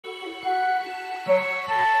Alright,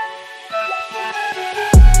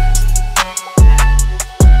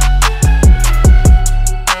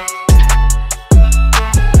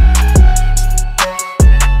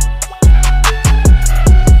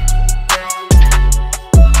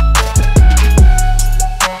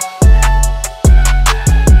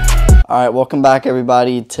 welcome back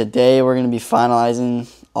everybody. Today we're going to be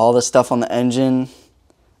finalizing all the stuff on the engine.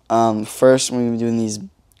 First we're going to be doing these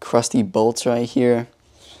crusty bolts right here.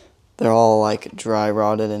 They're all like dry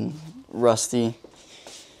rotted and rusty.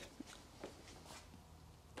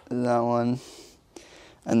 That one.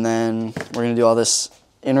 And then we're going to do all this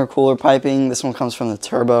intercooler piping. This one comes from the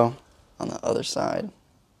turbo on the other side,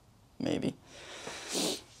 maybe.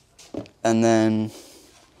 And then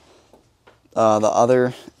the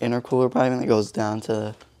other intercooler piping that goes down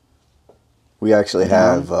to... We actually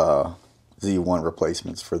have Z1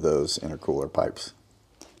 replacements for those intercooler pipes.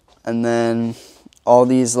 And then all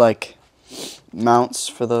these like mounts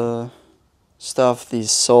for the stuff, these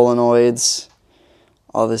solenoids,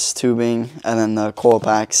 all this tubing, and then the coil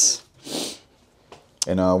packs.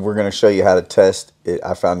 And we're going to show you how to test it.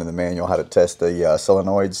 I found in the manual how to test the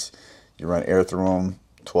solenoids. You run air through them,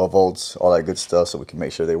 12 volts, all that good stuff, so we can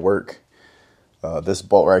make sure they work. This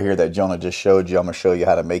bolt right here that Jonah just showed you, I'm going to show you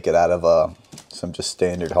how to make it out of some just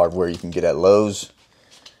standard hardware you can get at Lowe's.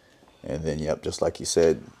 And then, yep, just like you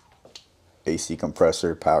said, AC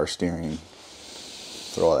compressor, power steering,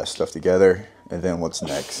 throw all that stuff together. And then what's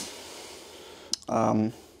next?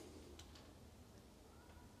 What's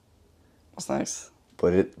next?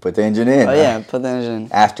 Put the engine in. Oh yeah, put the engine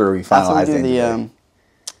in. After we finalize the engine.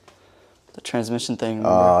 The transmission thing. Remember?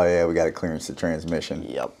 Oh yeah, we got to clearance the transmission.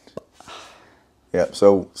 Yep. Yep,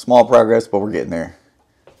 so small progress, but we're getting there.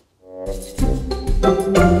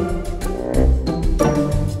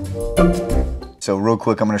 So real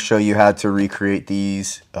quick, I'm going to show you how to recreate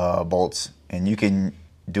these bolts. And you can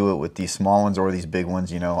do it with these small ones or these big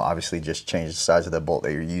ones, you know, obviously just change the size of the bolt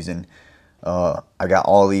that you're using. I got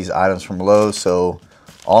all these items from Lowe's, so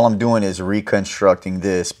all I'm doing is reconstructing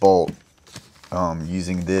this bolt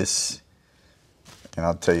using this. And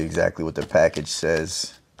I'll tell you exactly what the package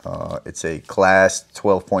says. It's a class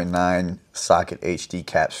 12.9 socket HD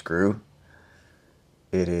cap screw.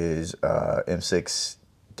 It is M6-1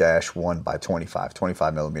 by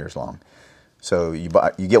 25 millimeters long. So you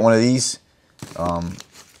get one of these,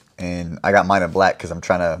 and I got mine in black because I'm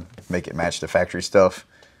trying to make it match the factory stuff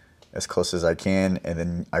as close as I can. And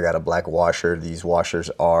then I got a black washer. These washers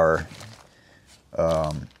are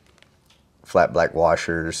flat black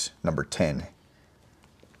washers number 10.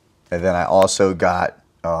 And then I also got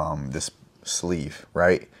this sleeve.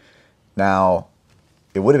 Right now,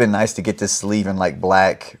 it would have been nice to get this sleeve in like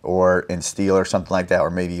black or in steel or something like that,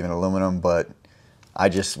 or maybe even aluminum, but I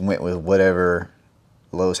just went with whatever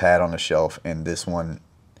Lowe's had on the shelf. And this one,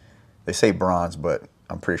 they say bronze, but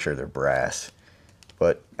I'm pretty sure they're brass.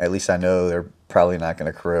 But at least I know they're probably not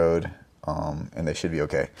going to corrode, and they should be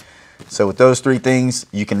okay. So with those three things,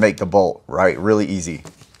 you can make the bolt, right? Really easy.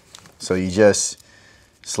 So you just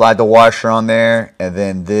slide the washer on there, and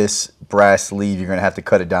then this brass sleeve, you're going to have to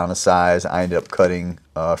cut it down to size. I ended up cutting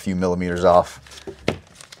a few millimeters off.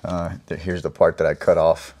 Here's the part that I cut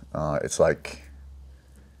off. It's like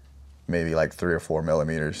maybe like 3 or 4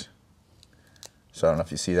 millimeters. So I don't know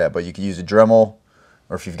if you see that, but you could use a Dremel,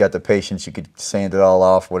 or if you've got the patience, you could sand it all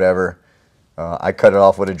off, whatever. I cut it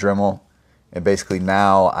off with a Dremel, and basically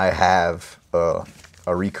now I have a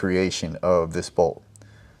recreation of this bolt.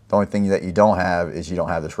 The only thing that you don't have is you don't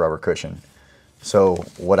have this rubber cushion. So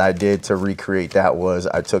what I did to recreate that was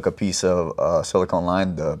I took a piece of silicone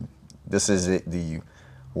line. This is the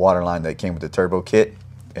water line that came with the turbo kit.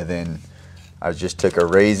 And then I just took a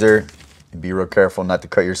razor, and be real careful not to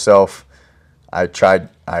cut yourself. I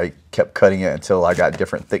kept cutting it until I got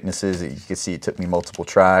different thicknesses. You can see it took me multiple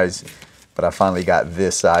tries, but I finally got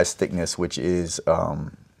this size thickness, which is,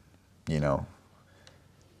 you know,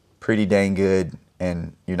 pretty dang good.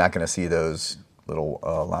 And you're not going to see those little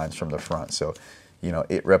lines from the front. So, you know,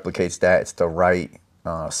 it replicates that. It's the right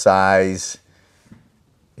size.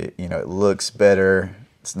 You know, it looks better.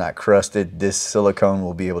 It's not crusted. This silicone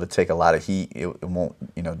will be able to take a lot of heat. It won't,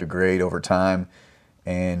 you know, degrade over time.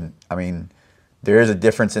 And, I mean, there is a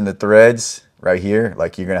difference in the threads right here.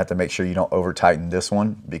 Like, you're going to have to make sure you don't over-tighten this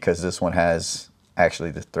one, because this one has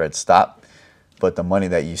actually the thread stop. But the money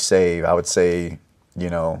that you save, I would say,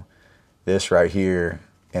 you know, this right here,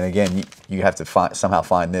 and again, you have to somehow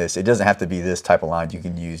find this. It doesn't have to be this type of line. You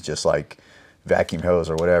can use just like vacuum hose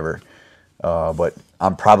or whatever. But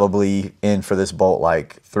I'm probably in for this bolt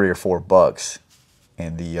like $3 or $4,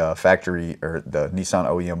 and the factory or the Nissan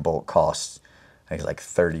OEM bolt costs I think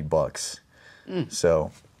it's like $30.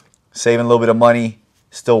 So saving a little bit of money,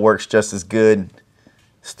 still works just as good,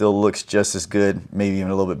 still looks just as good, maybe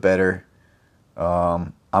even a little bit better.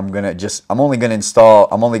 I'm only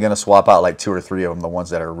gonna swap out like 2 or 3 of them, the ones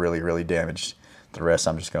that are really, really damaged. The rest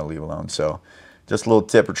I'm just gonna leave alone. So just a little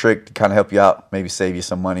tip or trick to kind of help you out, maybe save you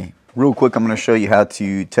some money. Real quick, I'm gonna show you how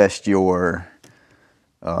to test your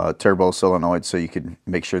turbo solenoid so you can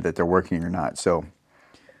make sure that they're working or not. So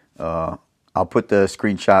I'll put the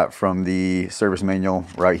screenshot from the service manual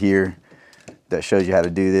right here that shows you how to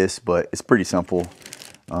do this, but it's pretty simple.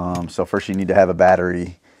 So first you need to have a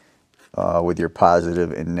battery with your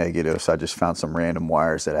positive and negative. So I just found some random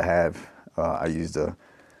wires that I have. I used a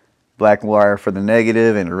black wire for the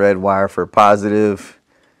negative and a red wire for positive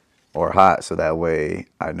or hot, so that way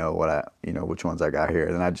I know which ones I got here.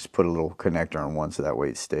 And then I just put a little connector on one so that way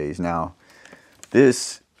it stays. Now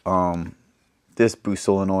this boost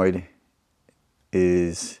solenoid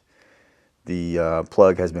is the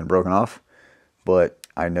plug has been broken off, but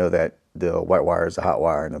I know that the white wire is a hot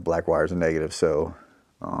wire and the black wire is a negative, so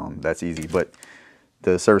that's easy. But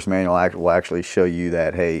the service manual will actually show you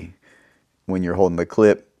that, hey, when you're holding the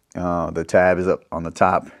clip, the tab is up on the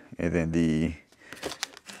top, and then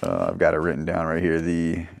I've got it written down right here,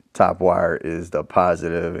 the top wire is the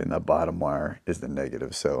positive and the bottom wire is the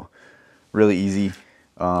negative. So really easy.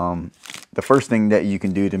 The first thing that you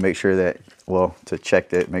can do to make sure that, to check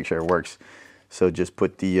that, make sure it works, so just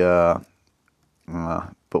put put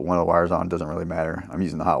one of the wires on. Doesn't really matter. I'm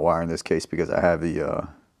using the hot wire in this case because I have the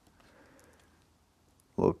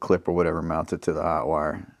little clip or whatever mounted to the hot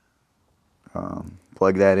wire.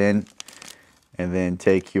 Plug that in, and then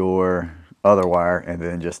take your other wire and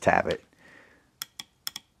then just tap it.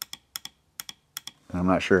 And I'm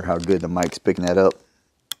not sure how good the mic's picking that up,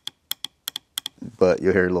 but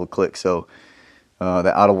you'll hear a little click. So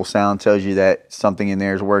the audible sound tells you that something in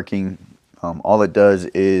there is working. All it does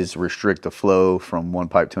is restrict the flow from one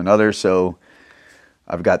pipe to another. So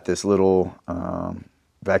I've got this little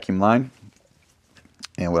vacuum line,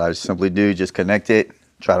 and what I simply do, just connect it,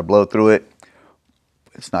 try to blow through it.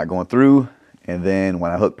 It's not going through, and then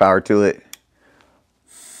when I hook power to it,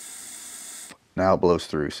 now it blows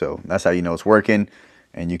through. So that's how you know it's working.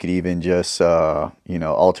 And you could even just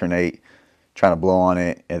alternate, trying to blow on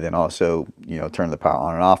it, and then also turn the power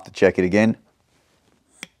on and off to check it again.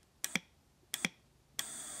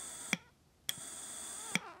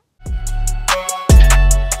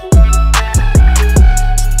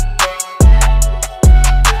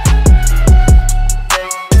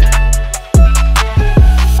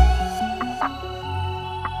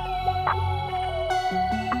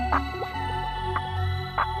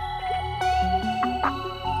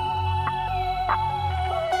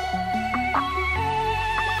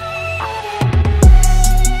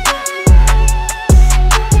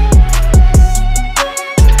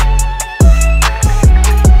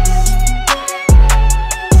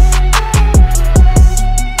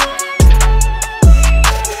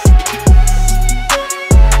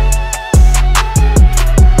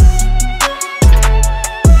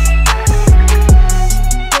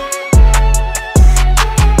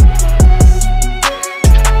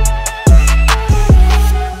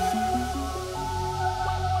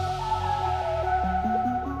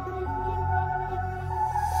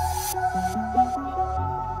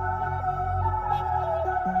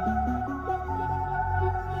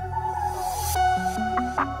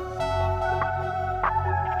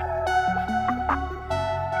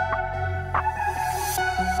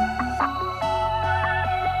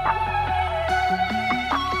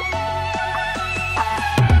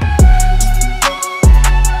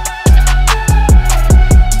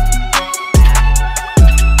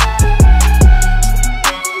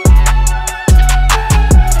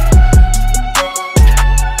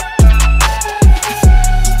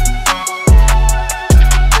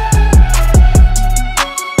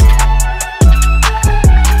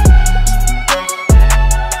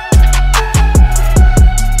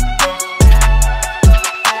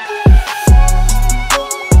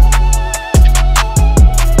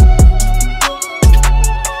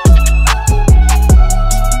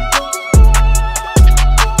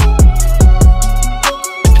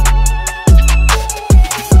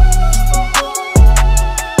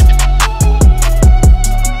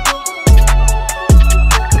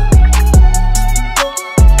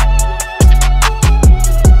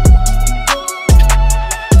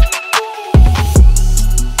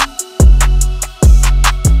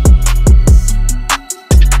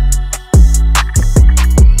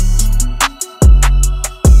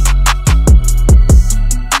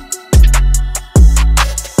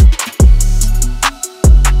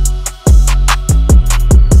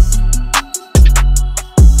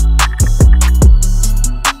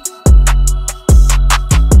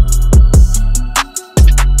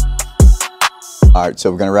 Alright,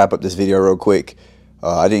 so we're going to wrap up this video real quick.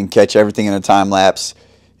 I didn't catch everything in a time lapse.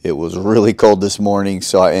 It was really cold this morning,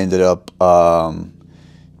 so I ended up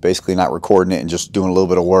basically not recording it and just doing a little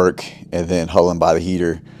bit of work and then hulling by the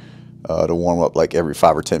heater to warm up like every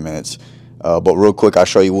 5 or 10 minutes. But real quick, I'll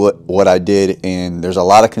show you what I did, and there's a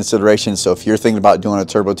lot of considerations. So if you're thinking about doing a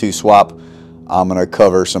Turbo 2 swap, I'm going to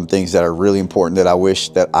cover some things that are really important that I wish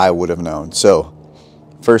that I would have known. So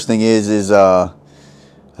first thing is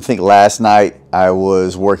I think last night I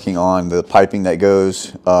was working on the piping that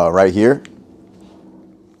goes right here.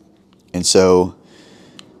 And so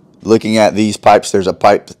looking at these pipes, there's a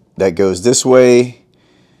pipe that goes this way,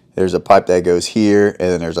 there's a pipe that goes here, and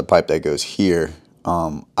then there's a pipe that goes here.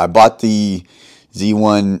 I bought the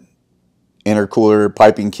Z1 intercooler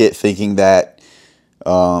piping kit thinking that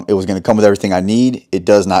it was going to come with everything I need. It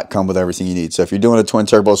does not come with everything you need. So if you're doing a twin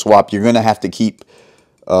turbo swap, you're going to have to keep,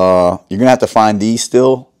 you're going to have to find these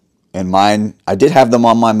still. And mine, I did have them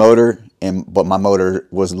on my motor, but my motor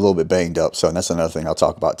was a little bit banged up. So that's another thing I'll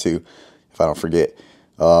talk about too, if I don't forget.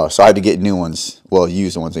 So I had to get new ones, well,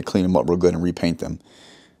 used ones, and clean them up real good and repaint them.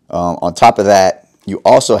 On top of that, you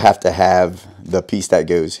also have to have the piece that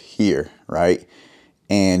goes here, right?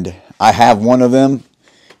 And I have one of them.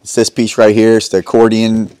 It's this piece right here. It's the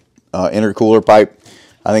accordion intercooler pipe,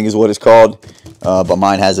 I think is what it's called. But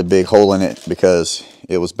mine has a big hole in it because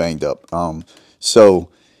it was banged up. So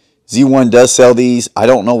Z1 does sell these. I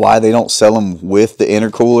don't know why they don't sell them with the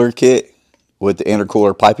intercooler kit, with the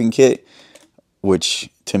intercooler piping kit, which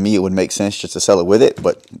to me it would make sense just to sell it with it,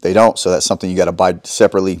 but they don't. So that's something you got to buy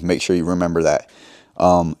separately. Make sure you remember that.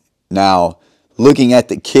 Now, looking at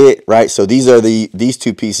the kit, right? So these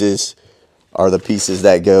two pieces are the pieces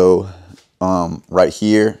that go right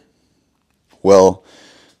here. Well,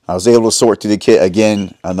 I was able to sort through the kit.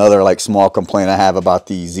 Again, another like small complaint I have about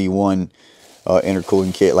the Z1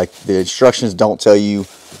 intercooling kit. Like the instructions don't tell you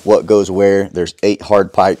what goes where. There's 8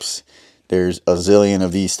 hard pipes. There's a zillion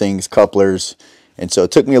of these things, couplers. And so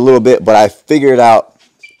it took me a little bit, but I figured out,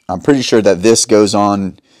 I'm pretty sure that this goes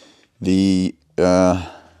on the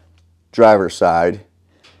driver's side,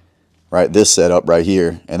 right? This setup right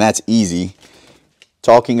here, and that's easy.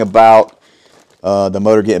 Talking about the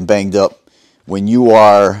motor getting banged up, when you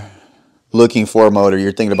are looking for a motor,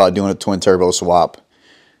 you're thinking about doing a twin turbo swap,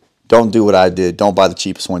 don't do what I did. Don't buy the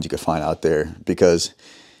cheapest ones you could find out there, because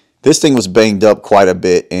this thing was banged up quite a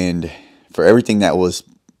bit, and for everything that was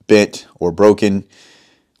bent or broken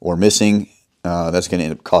or missing, that's going to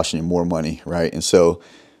end up costing you more money, right? And so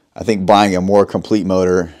I think buying a more complete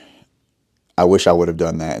motor, I wish I would have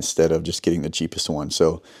done that instead of just getting the cheapest one.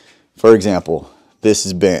 So for example, this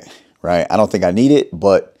is bent, right? I don't think I need it,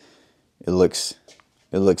 but it looks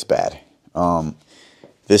bad.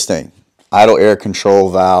 This thing, idle air control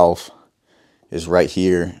valve is right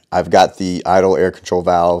here. I've got the idle air control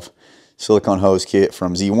valve silicone hose kit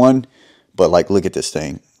from Z1, but like, look at this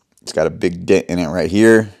thing. It's got a big dent in it right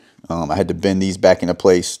here. I had to bend these back into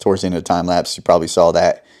place towards the end of the time lapse. You probably saw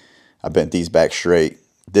that. I bent these back straight.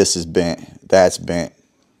 This is bent. That's bent.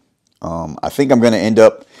 I think I'm going to end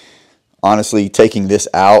up, honestly, taking this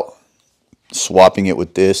out, swapping it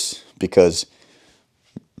with this, because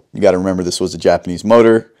you got to remember this was a Japanese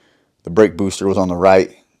motor. The brake booster was on the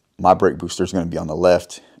right. My brake booster is going to be on the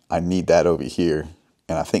left. I need that over here.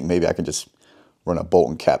 And I think maybe I can just run a bolt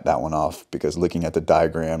and cap that one off, because looking at the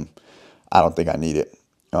diagram, I don't think I need it.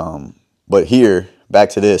 But here, back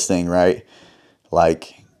to this thing, right?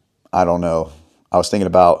 Like, I don't know. I was thinking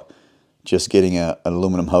about just getting an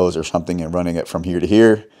aluminum hose or something and running it from here to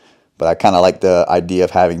here. But I kind of like the idea of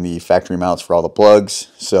having the factory mounts for all the plugs.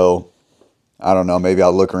 So, I don't know. Maybe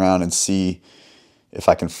I'll look around and see if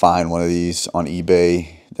I can find one of these on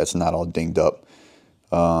eBay that's not all dinged up.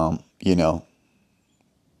 You know,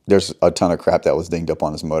 there's a ton of crap that was dinged up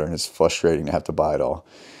on this motor, and it's frustrating to have to buy it all.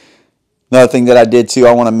 Another thing that I did too,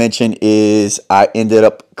 I want to mention, is I ended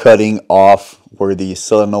up cutting off where the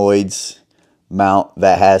solenoids mount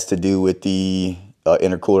that has to do with the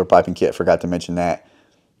intercooler piping kit. Forgot to mention that.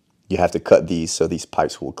 You have to cut these so these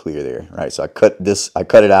pipes will clear there, right? So I cut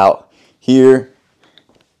it out here,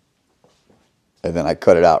 and then I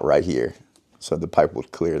cut it out right here so the pipe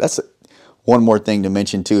would clear. That's one more thing to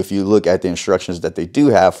mention too. If you look at the instructions that they do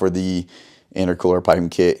have for the intercooler piping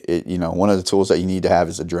kit, you know, one of the tools that you need to have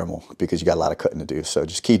is a Dremel, because you got a lot of cutting to do. So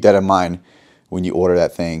just keep that in mind when you order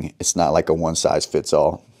that thing. It's not like a one size fits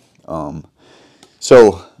all.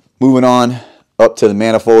 So moving on up to the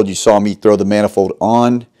manifold, you saw me throw the manifold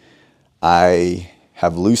on. I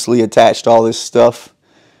have loosely attached all this stuff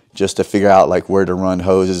just to figure out like where to run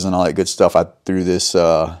hoses and all that good stuff. I threw this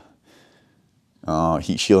heat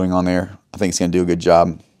shielding on there. I think it's going to do a good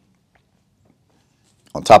job.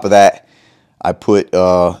 On top of that, I put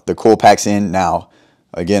the coil packs in. Now,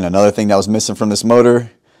 again, another thing that was missing from this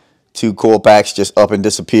motor, 2 coil packs just up and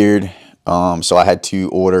disappeared. So I had to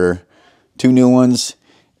order 2 new ones,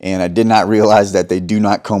 and I did not realize that they do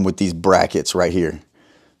not come with these brackets right here.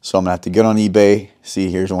 So I'm gonna have to get on eBay. See,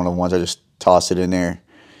 here's one of the ones. I just tossed it in there,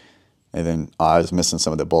 and then I was missing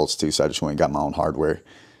some of the bolts too, so I just went and got my own hardware.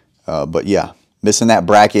 But yeah, missing that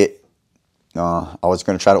bracket. I was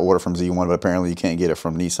gonna try to order from Z1, but apparently you can't get it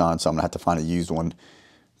from Nissan, so I'm gonna have to find a used one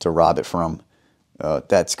to rob it from.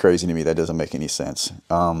 That's crazy to me. That doesn't make any sense.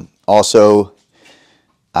 Also,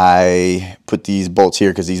 I put these bolts here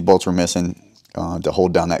because these bolts were missing to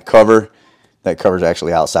hold down that cover. That cover's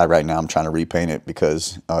actually outside right now. I'm trying to repaint it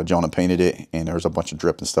because Jonah painted it, and there was a bunch of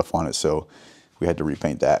drip and stuff on it, so we had to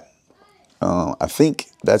repaint that. I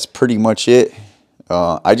think that's pretty much it.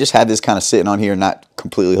 I just had this kind of sitting on here, not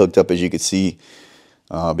completely hooked up, as you could see,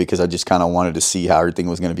 because I just kind of wanted to see how everything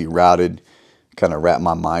was going to be routed, kind of wrap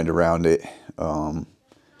my mind around it,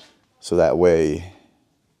 so that way,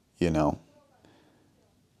 you know,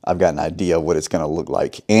 I've got an idea of what it's going to look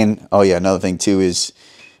like. And, oh yeah, another thing too is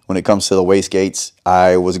when it comes to the wastegates,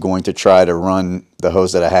 I was going to try to run the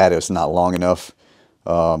hose that I had. It's not long enough.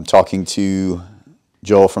 Talking to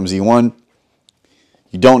Joel from Z1,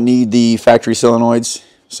 you don't need the factory solenoids,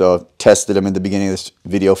 so I've tested them in the beginning of this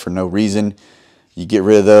video for no reason. You get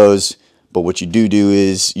rid of those, but what you do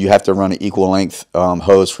is you have to run an equal length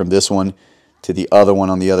hose from this one to the other one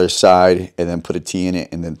on the other side, and then put a T in it,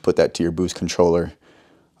 and then put that to your boost controller.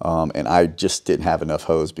 And I just didn't have enough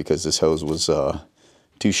hose because this hose was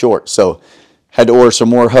too short. So had to order some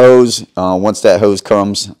more hose. Once that hose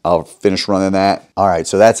comes, I'll finish running that. All right,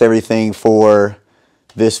 so that's everything for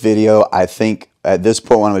this video. I think at this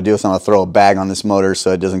point what I'm going to do is I'm going to throw a bag on this motor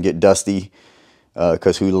so it doesn't get dusty,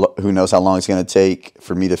 because who knows how long it's going to take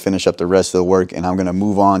for me to finish up the rest of the work. And I'm going to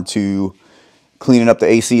move on to cleaning up the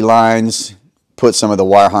AC lines, put some of the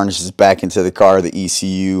wire harnesses back into the car, the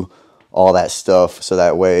ECU, all that stuff, so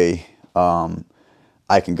that way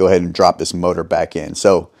I can go ahead and drop this motor back in.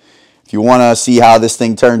 So if you want to see how this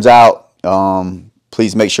thing turns out,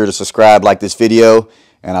 please make sure to subscribe, like this video,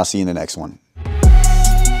 and I'll see you in the next one.